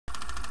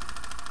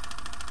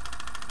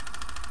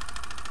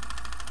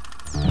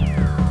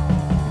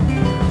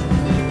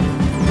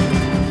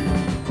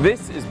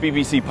This is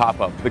BBC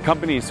Pop-Up, the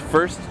company's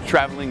first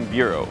traveling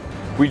bureau.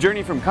 We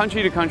journey from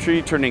country to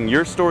country, turning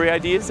your story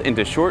ideas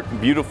into short,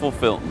 beautiful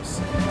films.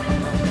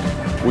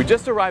 We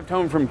just arrived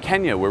home from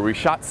Kenya, where we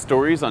shot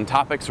stories on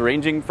topics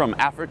ranging from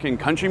African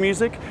country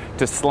music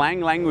to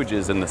slang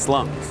languages in the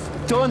slums.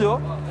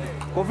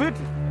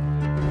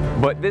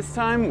 But this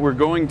time, we're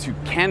going to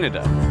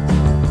Canada.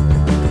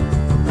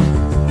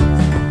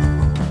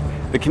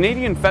 The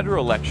Canadian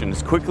federal election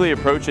is quickly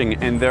approaching,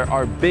 and there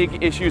are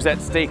big issues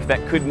at stake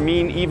that could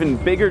mean even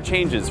bigger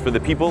changes for the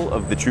people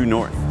of the true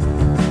north.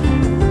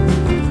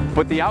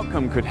 But the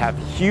outcome could have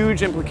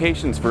huge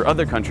implications for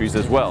other countries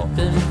as well.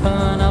 The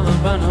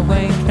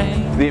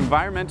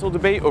environmental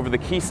debate over the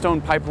Keystone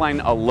Pipeline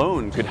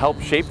alone could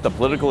help shape the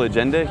political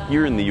agenda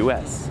here in the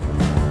US.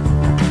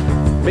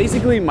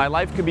 Basically, my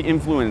life could be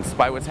influenced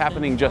by what's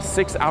happening just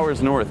 6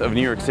 hours north of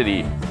New York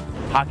City.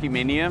 Hockey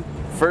mania,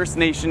 First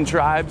Nation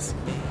tribes,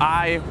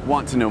 I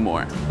want to know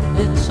more.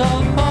 It's so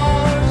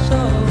far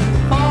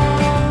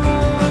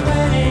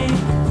away.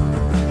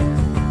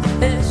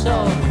 It's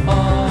so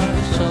far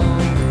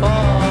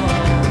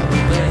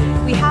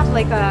away. We have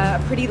like a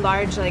pretty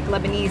large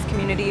Lebanese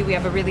community. We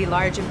have a really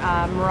large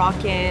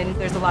Moroccan.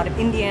 There's a lot of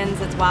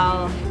Indians as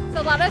well.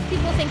 So a lot of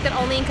people think that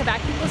only in Quebec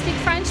people speak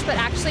French, but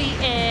actually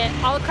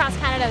all across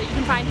Canada you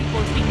can find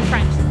people speaking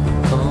French.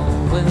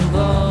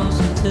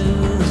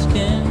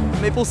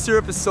 Maple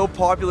syrup is so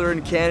popular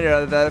in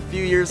Canada that a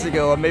few years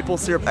ago a maple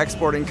syrup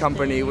exporting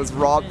company was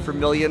robbed for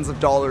millions of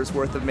dollars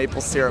worth of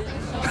maple syrup.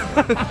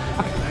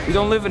 We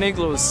don't live in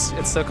igloos.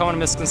 It's a common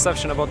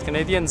misconception about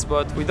Canadians,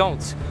 but we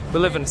don't. We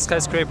live in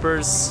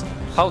skyscrapers,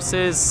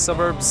 houses,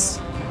 suburbs.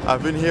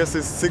 I've been here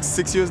since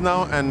six years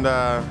now, and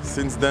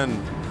since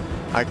then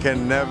I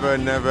can never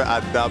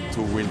adapt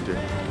to winter.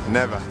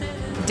 Never.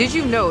 Did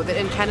you know that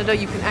in Canada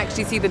you can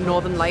actually see the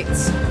Northern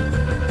Lights?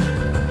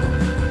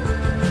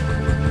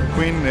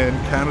 Queen in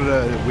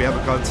Canada, we have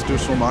a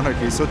constitutional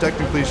monarchy, so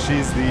technically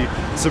she's the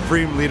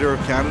supreme leader of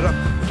Canada.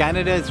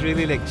 Canada is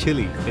really like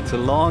Chile. It's a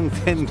long,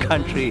 thin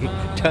country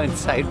turned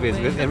sideways,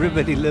 where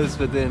everybody lives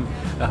within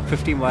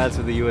 50 miles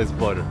of the US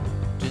border.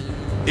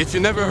 If you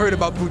never heard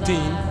about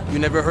poutine, you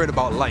never heard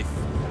about life.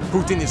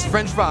 Poutine is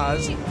French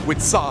fries with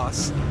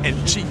sauce and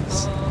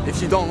cheese. If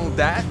you don't know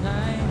that,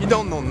 you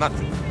don't know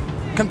nothing.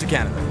 Come to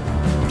Canada.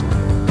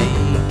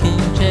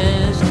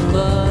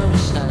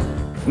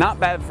 Not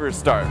bad for a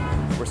start.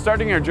 We're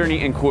starting our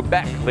journey in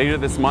Quebec later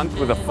this month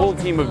with a full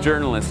team of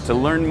journalists to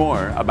learn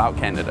more about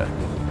Canada.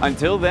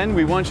 Until then,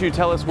 we want you to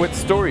tell us what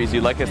stories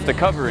you'd like us to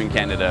cover in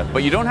Canada,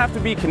 but you don't have to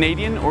be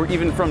Canadian or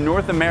even from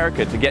North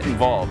America to get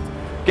involved.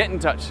 Get in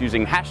touch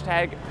using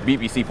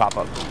 #BBC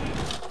Pop-Up.